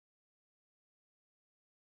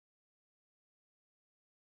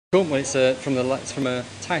Cool. Well, it's from a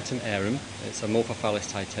Titanum arum. It's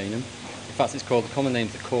Amorphophallus Titanum. In fact, it's called, the common name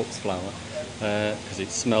is the corpse flower because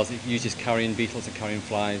it uses carrion beetles and carrion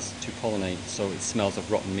flies to pollinate, so it smells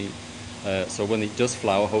of rotten meat. So when it does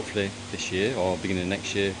flower, hopefully this year or beginning of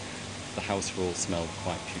next year, the house will smell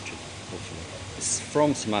quite putrid, hopefully. It's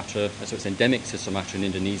from Sumatra, so it's endemic to Sumatra in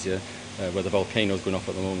Indonesia, where the volcano is going off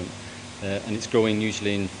at the moment. And it's growing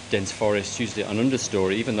usually in dense forests, usually an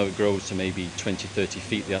understory, even though it grows to maybe 20-30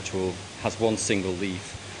 feet, has one single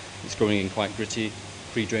leaf. It's growing in quite gritty,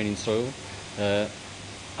 free-draining soil,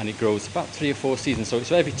 and it grows about 3 or 4 seasons. So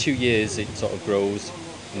it's every 2 years it sort of grows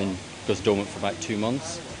and then goes dormant for about 2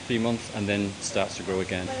 months, 3 months, and then starts to grow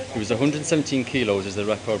again. It was 117 kilos as the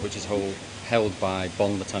record, which is held by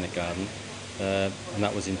Bonn Botanic Garden, and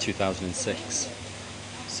that was in 2006.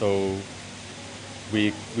 So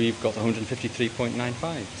we've got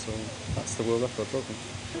 153.95, so that's the world record broken.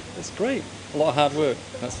 It's great. A lot of hard work.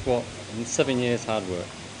 That's 7 years hard work.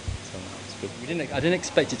 So it's good. I didn't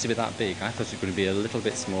expect it to be that big. I thought it was going to be a little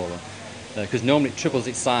bit smaller because normally it triples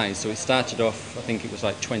its size. So it started off, I think it was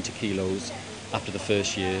like 20 kilos after the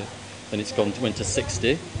first year. Then went to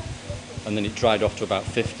 60, and then it dried off to about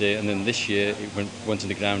 50. And then this year it went to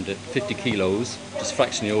the ground at 50 kilos, just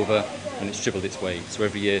fractionally over. And it's tripled its weight. So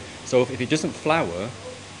every year, so if it doesn't flower,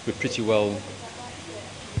 we're pretty well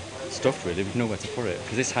stuffed really. We've nowhere to put it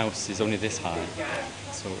because this house is only this high,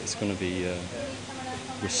 so it's going to be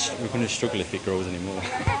we're going to struggle if it grows anymore.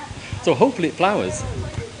 So hopefully it flowers.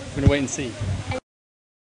 We're going to wait and see.